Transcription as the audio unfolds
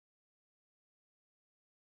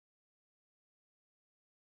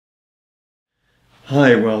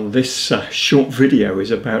Hi, well this short video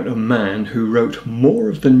is about a man who wrote more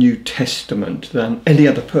of the New Testament than any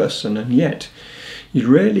other person, and yet you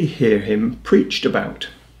rarely hear him preached about.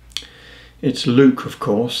 It's Luke, of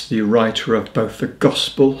course, the writer of both the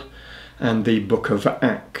Gospel and the book of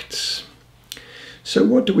Acts. So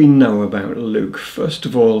what do we know about Luke? First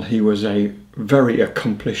of all, he was a very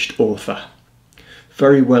accomplished author.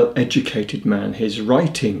 Very well educated man. His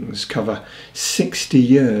writings cover 60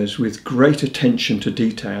 years with great attention to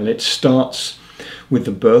detail. It starts with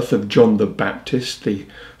the birth of John the Baptist, the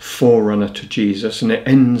forerunner to Jesus, and it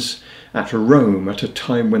ends at Rome at a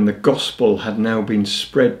time when the gospel had now been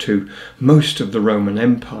spread to most of the Roman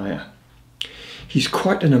Empire. He's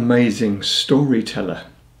quite an amazing storyteller.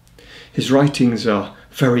 His writings are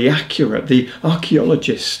very accurate. The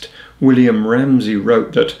archaeologist William Ramsay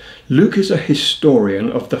wrote that Luke is a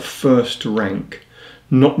historian of the first rank.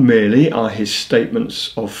 Not merely are his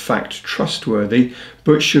statements of fact trustworthy,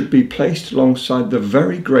 but should be placed alongside the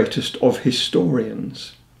very greatest of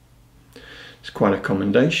historians. It's quite a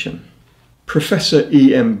commendation. Professor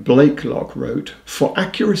E.M. Blakelock wrote, "For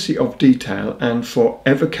accuracy of detail and for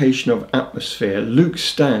evocation of atmosphere, Luke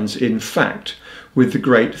stands in fact with the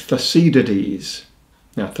great Thucydides."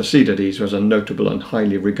 Now, Thucydides was a notable and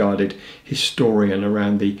highly regarded historian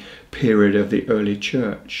around the period of the early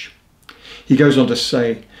church. He goes on to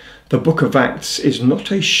say, "The book of Acts is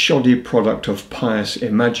not a shoddy product of pious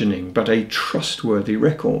imagining, but a trustworthy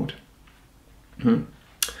record."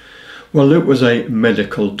 Well, Luke was a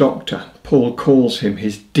medical doctor. Paul calls him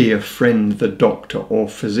his dear friend, the doctor or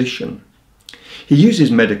physician. He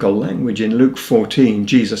uses medical language. In Luke 14,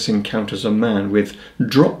 Jesus encounters a man with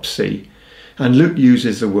dropsy, and Luke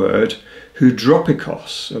uses the word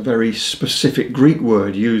hydropikos, a very specific Greek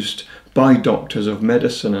word used by doctors of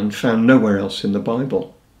medicine and found nowhere else in the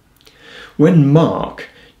Bible. When Mark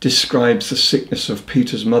describes the sickness of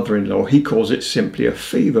Peter's mother-in-law, he calls it simply a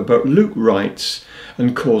fever, but Luke writes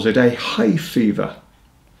and calls it a high fever.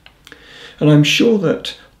 And I'm sure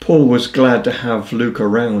that Paul was glad to have Luke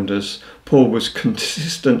around, as Paul was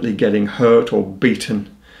consistently getting hurt or beaten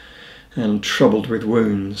and troubled with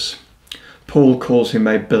wounds. Paul calls him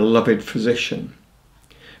a beloved physician,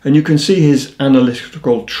 and you can see his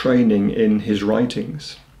analytical training in his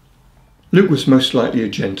writings. Luke was most likely a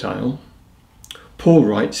Gentile. Paul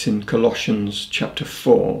writes in Colossians chapter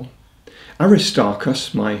 4,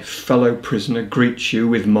 "Aristarchus, my fellow prisoner, greets you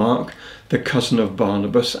with Mark, the cousin of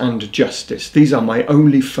Barnabas, and Justus. These are my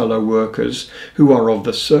only fellow workers who are of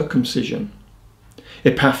the circumcision.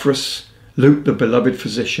 Epaphras, Luke the beloved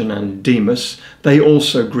physician, and Demas, they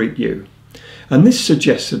also greet you." And this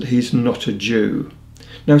suggests that he's not a Jew.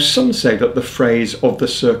 Now, some say that the phrase "of the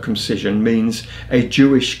circumcision" means a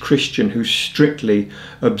Jewish Christian who strictly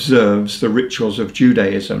observes the rituals of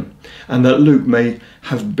Judaism, and that Luke may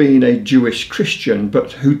have been a Jewish Christian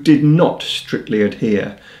but who did not strictly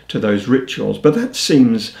adhere to those rituals. But that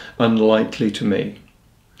seems unlikely to me.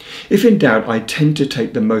 If in doubt, I tend to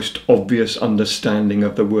take the most obvious understanding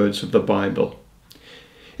of the words of the Bible.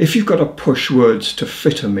 If you've got to push words to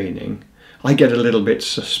fit a meaning, I get a little bit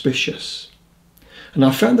suspicious. And I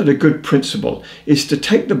found that a good principle is to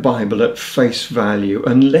take the Bible at face value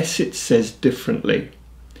unless it says differently.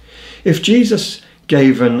 If Jesus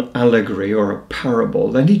gave an allegory or a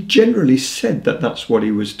parable, then he generally said that that's what he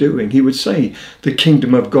was doing. He would say, "The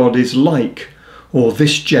kingdom of God is like," or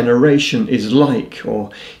 "this generation is like," or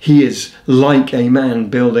 "he is like a man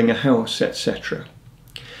building a house," etc.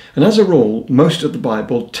 And as a rule, most of the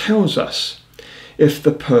Bible tells us if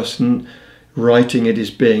the person writing it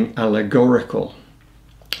is being allegorical.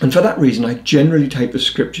 And for that reason, I generally take the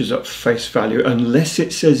scriptures at face value unless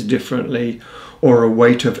it says differently or a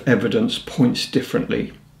weight of evidence points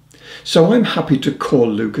differently. So I'm happy to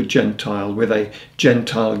call Luke a Gentile with a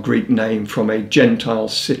Gentile Greek name from a Gentile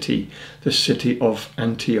city, the city of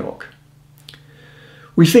Antioch.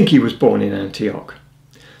 We think he was born in Antioch.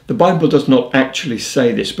 The Bible does not actually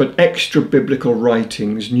say this, but extra biblical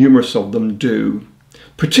writings, numerous of them, do.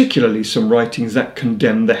 Particularly some writings that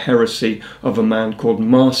condemn the heresy of a man called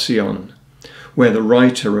Marcion, where the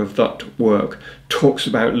writer of that work talks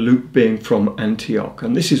about Luke being from Antioch,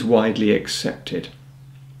 and this is widely accepted.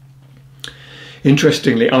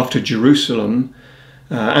 Interestingly, after Jerusalem,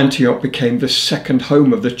 Antioch became the second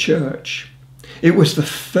home of the church. It was the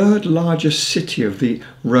third largest city of the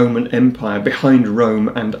Roman Empire, behind Rome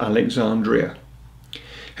and Alexandria.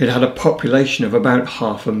 It had a population of about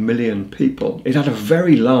 500,000 people. It had a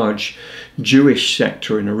very large Jewish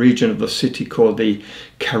sector in a region of the city called the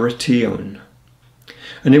Karateon.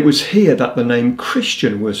 And it was here that the name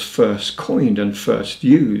Christian was first coined and first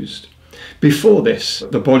used. Before this,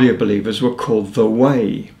 the body of believers were called the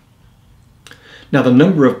Way. Now, the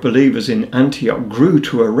number of believers in Antioch grew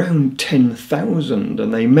to around 10,000,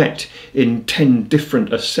 and they met in 10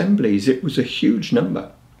 different assemblies. It was a huge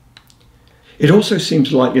number. It also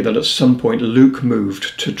seems likely that at some point Luke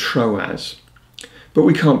moved to Troas, but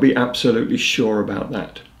we can't be absolutely sure about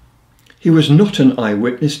that. He was not an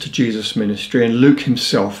eyewitness to Jesus' ministry, and Luke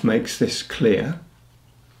himself makes this clear.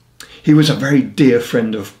 He was a very dear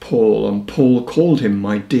friend of Paul, and Paul called him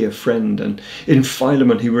my dear friend. And in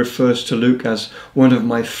Philemon, he refers to Luke as one of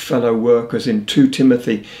my fellow workers. In 2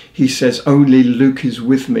 Timothy, he says, only Luke is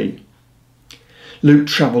with me. Luke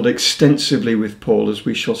travelled extensively with Paul, as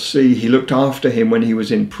we shall see. He looked after him when he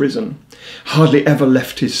was in prison, hardly ever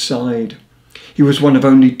left his side. He was one of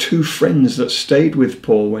only 2 friends that stayed with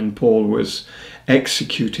Paul when Paul was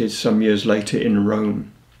executed some years later in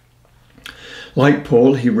Rome. Like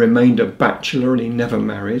Paul, he remained a bachelor and he never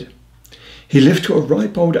married. He lived to a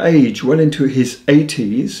ripe old age, well into his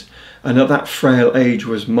 80s, and at that frail age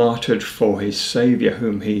was martyred for his Saviour,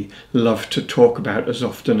 whom he loved to talk about as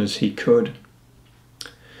often as he could.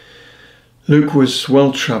 Luke was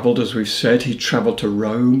well travelled, as we've said. He travelled to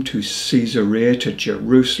Rome, to Caesarea, to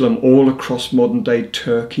Jerusalem, all across modern-day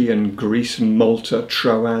Turkey and Greece, Malta,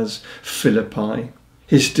 Troas, Philippi.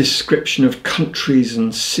 His description of countries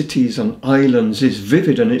and cities and islands is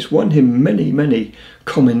vivid, and it's won him many, many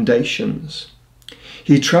commendations.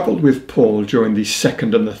 He travelled with Paul during the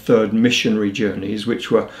 2nd and the 3rd missionary journeys,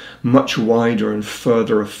 which were much wider and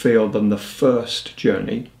further afield than the first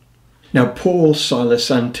journey. Now, Paul, Silas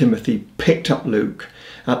and Timothy picked up Luke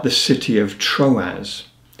at the city of Troas,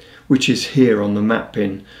 which is here on the map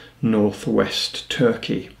in northwest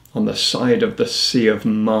Turkey, on the side of the Sea of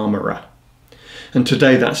Marmara. And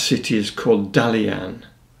today that city is called Dalian.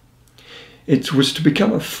 It was to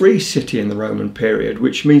become a free city in the Roman period,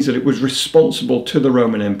 which means that it was responsible to the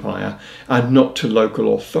Roman Empire and not to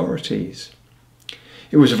local authorities.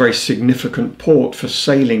 It was a very significant port for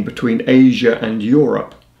sailing between Asia and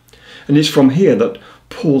Europe. And it's from here that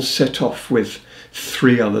Paul set off with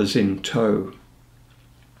 3 others in tow.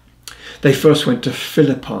 They first went to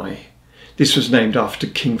Philippi. This was named after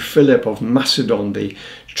King Philip of Macedon, the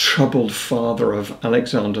troubled father of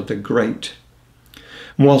Alexander the Great.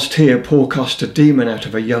 Whilst here, Paul cast a demon out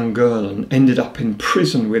of a young girl and ended up in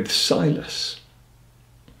prison with Silas.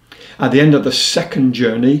 At the end of the 2nd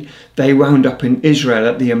journey, they wound up in Israel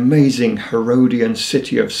at the amazing Herodian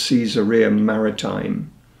city of Caesarea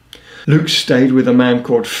Maritime. Luke stayed with a man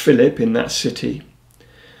called Philip in that city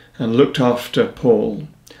and looked after Paul.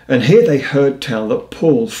 And here they heard tell that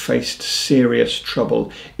Paul faced serious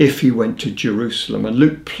trouble if he went to Jerusalem. And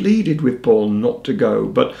Luke pleaded with Paul not to go,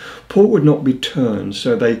 but Paul would not be turned,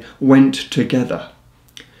 so they went together.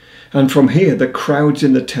 And from here, the crowds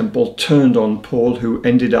in the temple turned on Paul, who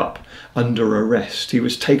ended up under arrest. He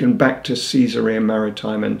was taken back to Caesarea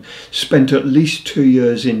Maritime and spent at least 2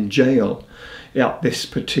 years in jail at this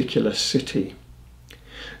particular city.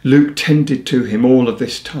 Luke tended to him all of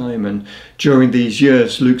this time, and during these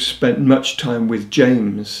years Luke spent much time with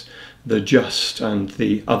James the just and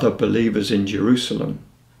the other believers in Jerusalem.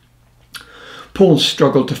 Paul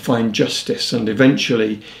struggled to find justice, and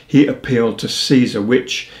eventually he appealed to Caesar,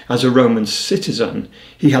 which, as a Roman citizen,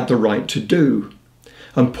 he had the right to do.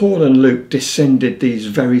 And Paul and Luke descended these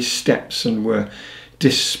very steps and were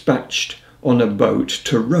dispatched on a boat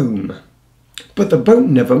to Rome. But the boat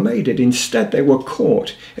never made it. Instead, they were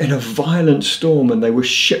caught in a violent storm and they were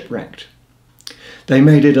shipwrecked. They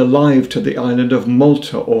made it alive to the island of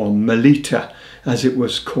Malta, or Melita, as it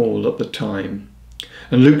was called at the time.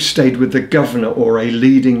 And Luke stayed with the governor, or a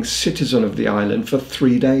leading citizen of the island, for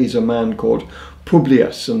 3 days, a man called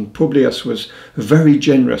Publius. And Publius was very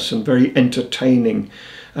generous and very entertaining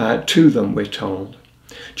to them, we're told.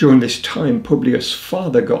 During this time, Publius'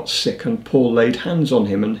 father got sick and Paul laid hands on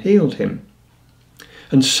him and healed him.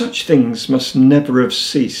 And such things must never have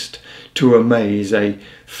ceased to amaze a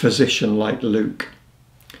physician like Luke.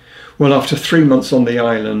 Well, after 3 months on the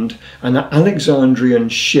island, an Alexandrian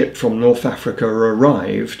ship from North Africa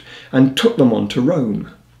arrived and took them on to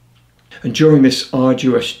Rome. And during this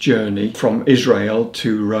arduous journey from Israel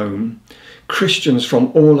to Rome, Christians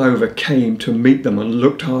from all over came to meet them and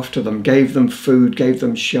looked after them, gave them food, gave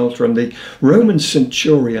them shelter. And the Roman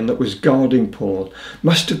centurion that was guarding Paul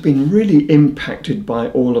must have been really impacted by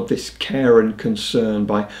all of this care and concern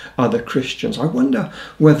by other Christians. I wonder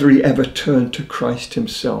whether he ever turned to Christ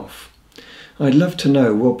himself. I'd love to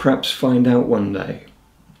know. We'll perhaps find out one day.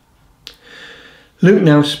 Luke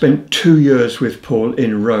now spent 2 years with Paul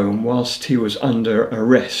in Rome whilst he was under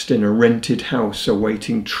arrest in a rented house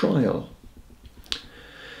awaiting trial.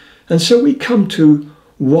 And so we come to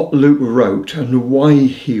what Luke wrote and why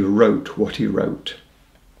he wrote what he wrote.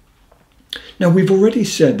 Now, we've already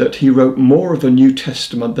said that he wrote more of the New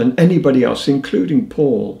Testament than anybody else, including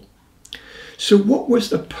Paul. So what was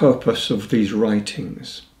the purpose of these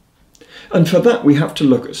writings? And for that, we have to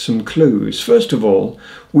look at some clues. First of all,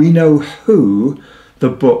 we know who the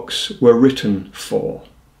books were written for.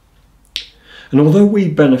 And although we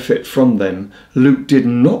benefit from them, Luke did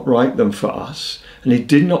not write them for us, and he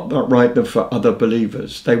did not write them for other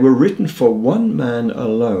believers. They were written for one man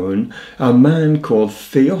alone, a man called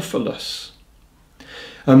Theophilus,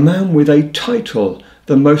 a man with a title,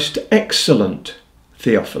 the most excellent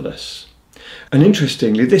Theophilus. And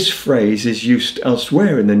interestingly, this phrase is used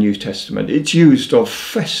elsewhere in the New Testament. It's used of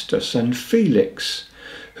Festus and Felix,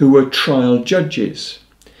 who were trial judges.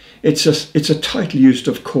 It's a title used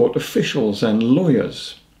of court officials and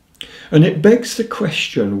lawyers. And it begs the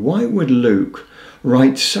question, why would Luke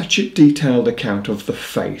write such a detailed account of the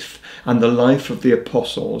faith and the life of the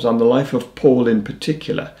apostles and the life of Paul in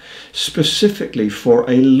particular, specifically for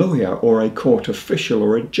a lawyer or a court official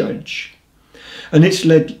or a judge? And it's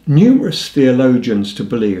led numerous theologians to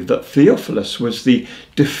believe that Theophilus was the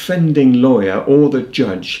defending lawyer or the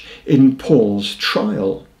judge in Paul's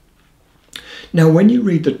trial. Now, when you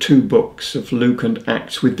read the two books of Luke and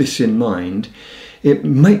Acts with this in mind, it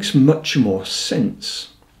makes much more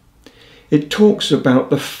sense. It talks about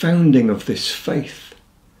the founding of this faith,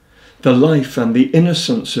 the life and the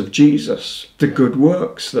innocence of Jesus, the good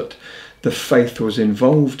works that the faith was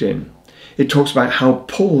involved in. It talks about how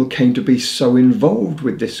Paul came to be so involved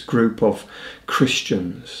with this group of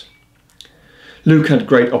Christians. Luke had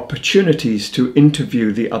great opportunities to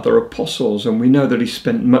interview the other apostles, and we know that he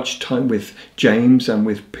spent much time with James and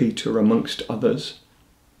with Peter, amongst others.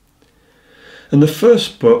 And the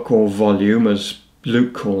first book, or volume as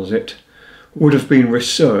Luke calls it, would have been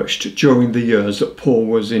researched during the years that Paul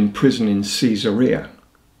was in prison in Caesarea.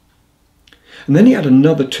 And then he had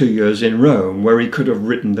another 2 years in Rome where he could have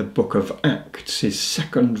written the book of Acts, his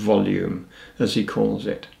second volume, as he calls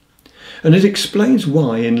it. And it explains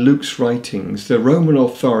why in Luke's writings the Roman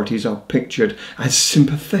authorities are pictured as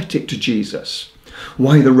sympathetic to Jesus,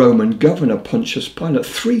 why the Roman governor Pontius Pilate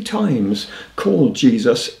 3 times called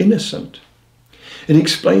Jesus innocent. It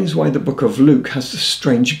explains why the book of Luke has the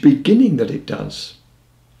strange beginning that it does.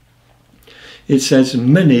 It says,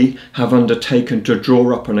 "Many have undertaken to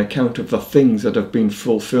draw up an account of the things that have been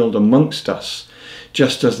fulfilled amongst us,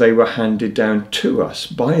 just as they were handed down to us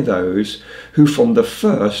by those who from the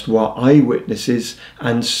first were eyewitnesses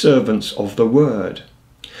and servants of the word.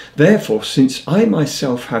 Therefore, since I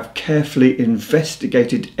myself have carefully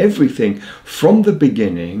investigated everything from the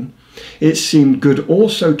beginning, it seemed good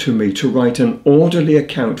also to me to write an orderly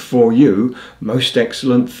account for you, most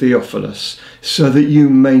excellent Theophilus, so that you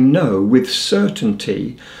may know with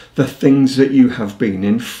certainty the things that you have been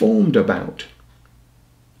informed about."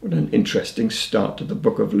 What an interesting start to the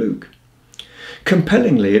book of Luke.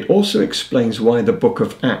 Compellingly, it also explains why the book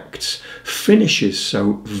of Acts finishes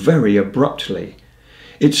so very abruptly.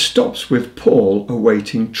 It stops with Paul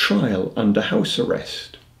awaiting trial under house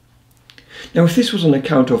arrest. Now, if this was an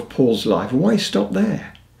account of Paul's life, why stop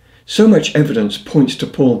there? So much evidence points to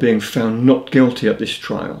Paul being found not guilty at this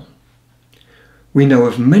trial. We know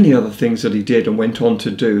of many other things that he did and went on to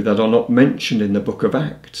do that are not mentioned in the book of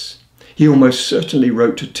Acts. He almost certainly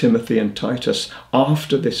wrote to Timothy and Titus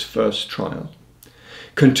after this first trial.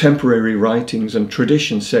 Contemporary writings and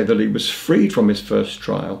traditions say that he was freed from his first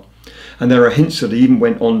trial, and there are hints that he even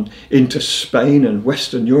went on into Spain and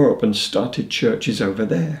Western Europe and started churches over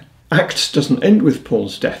there. Acts doesn't end with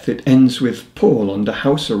Paul's death, it ends with Paul under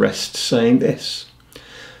house arrest saying this: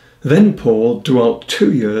 "Then Paul dwelt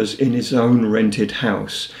 2 years in his own rented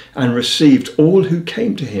house and received all who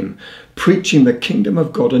came to him, preaching the kingdom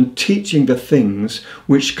of God and teaching the things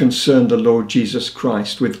which concern the Lord Jesus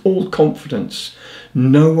Christ with all confidence,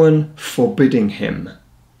 no one forbidding him."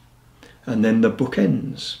 And then the book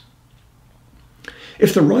ends.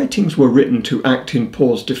 If the writings were written to act in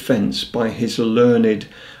Paul's defence by his learned,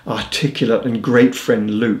 articulate and great friend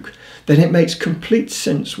Luke, then it makes complete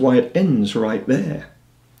sense why it ends right there.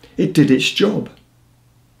 It did its job.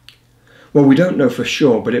 Well, we don't know for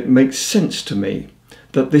sure, but it makes sense to me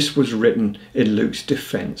that this was written in Luke's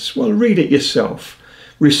defence. Well, read it yourself,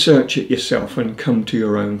 research it yourself and come to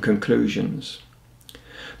your own conclusions.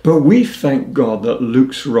 But we thank God that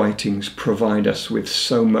Luke's writings provide us with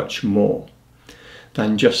so much more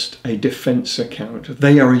than just a defence account.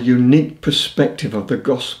 They are a unique perspective of the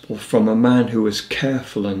gospel from a man who was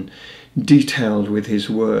careful and detailed with his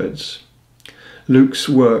words. Luke's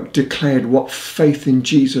work declared what faith in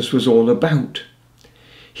Jesus was all about.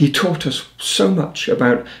 He taught us so much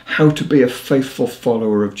about how to be a faithful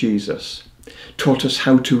follower of Jesus, taught us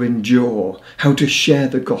how to endure, how to share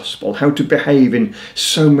the gospel, how to behave in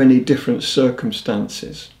so many different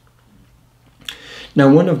circumstances.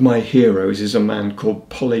 Now, one of my heroes is a man called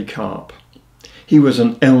Polycarp. He was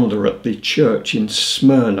an elder at the church in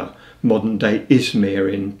Smyrna, modern-day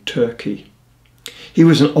Izmir in Turkey. He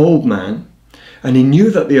was an old man, and he knew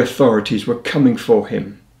that the authorities were coming for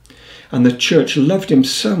him. And the church loved him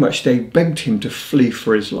so much they begged him to flee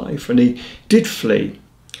for his life. And he did flee,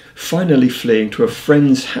 finally fleeing to a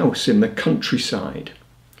friend's house in the countryside.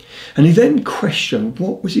 And he then questioned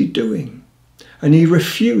what was he doing. And he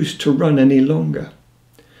refused to run any longer.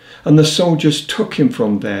 And the soldiers took him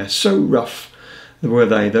from there, so rough were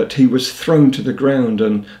they that he was thrown to the ground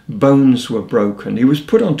and bones were broken. He was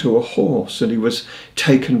put onto a horse and he was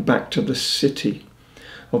taken back to the city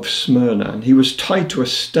of Smyrna, and he was tied to a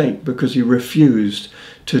stake because he refused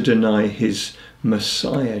to deny his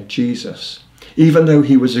Messiah, Jesus, even though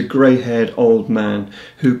he was a grey-haired old man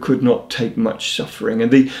who could not take much suffering.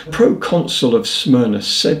 And the proconsul of Smyrna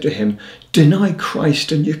said to him, "Deny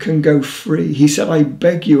Christ and you can go free." He said, "I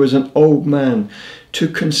beg you as an old man to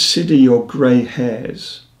consider your grey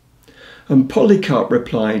hairs." And Polycarp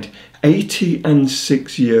replied,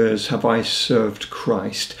 86 years have I served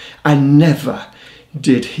Christ, and never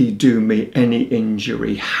did he do me any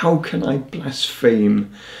injury. How can I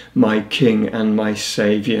blaspheme my King and my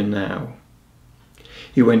Saviour now?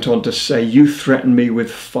 He went on to say, "You threaten me with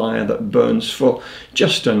fire that burns for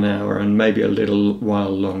just an hour and maybe a little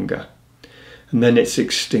while longer, and then it's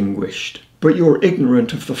extinguished. But you're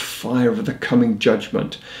ignorant of the fire of the coming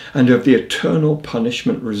judgment and of the eternal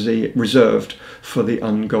punishment reserved for the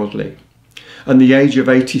ungodly." At the age of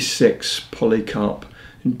 86, Polycarp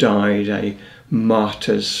died a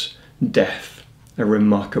martyr's death, a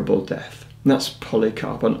remarkable death. And that's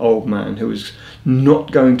Polycarp, an old man who was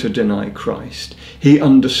not going to deny Christ. He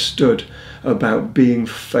understood about being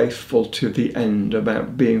faithful to the end,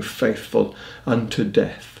 about being faithful unto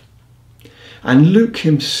death. And Luke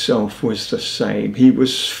himself was the same. He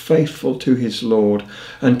was faithful to his Lord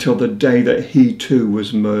until the day that he too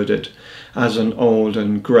was murdered as an old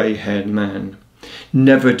and grey-haired man.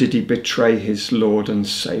 Never did he betray his Lord and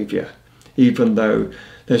Saviour, even though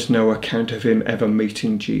there's no account of him ever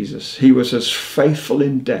meeting Jesus. He was as faithful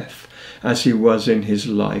in death as he was in his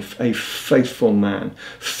life, a faithful man,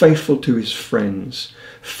 faithful to his friends,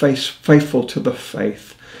 faithful to the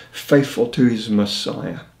faith, faithful to his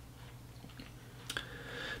Messiah.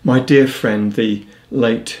 My dear friend, the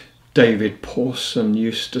late David Pawson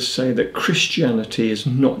used to say that Christianity is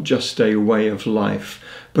not just a way of life,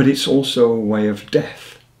 but it's also a way of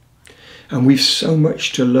death. And we've so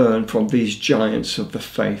much to learn from these giants of the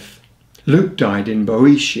faith. Luke died in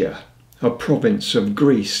Boeotia, a province of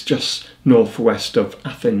Greece just northwest of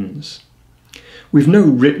Athens. We've no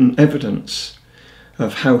written evidence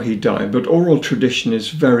of how he died, but oral tradition is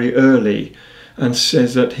very early and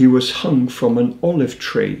says that he was hung from an olive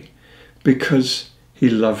tree because he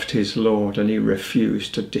loved his Lord and he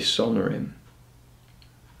refused to dishonour him.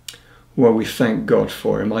 Well, we thank God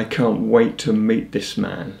for him. I can't wait to meet this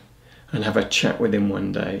man and have a chat with him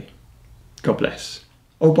one day. God bless.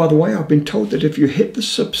 Oh, by the way, I've been told that if you hit the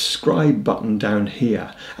subscribe button down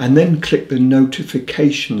here and then click the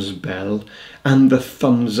notifications bell and the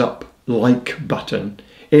thumbs up like button,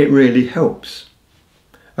 it really helps.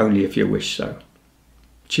 Only if you wish so.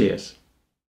 Cheers.